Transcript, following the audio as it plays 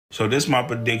So this is my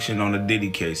prediction on the Diddy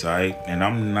case, all right? And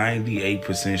I'm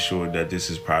 98% sure that this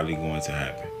is probably going to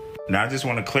happen. Now, I just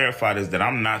want to clarify this, that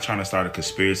I'm not trying to start a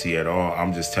conspiracy at all.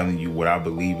 I'm just telling you what I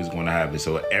believe is going to happen.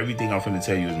 So everything I'm finna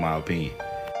tell you is my opinion.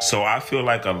 So I feel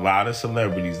like a lot of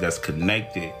celebrities that's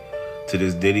connected to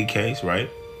this Diddy case, right?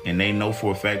 And they know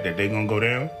for a fact that they're going to go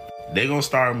down. They're going to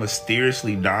start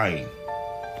mysteriously dying.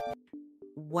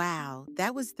 Wow,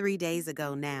 that was 3 days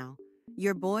ago now.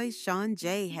 Your boy Sean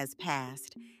J has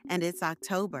passed, and it's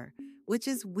October, which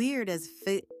is weird as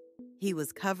He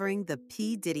was covering the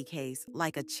P. Diddy case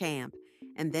like a champ,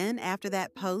 and then after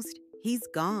that post, he's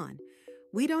gone.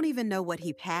 We don't even know what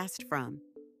he passed from.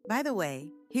 By the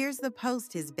way, here's the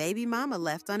post his baby mama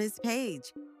left on his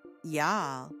page.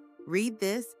 Y'all, read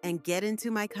this and get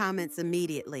into my comments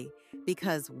immediately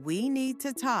because we need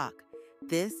to talk.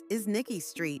 This is Nikki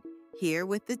Street, here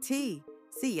with the tea.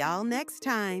 See y'all next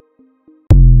time.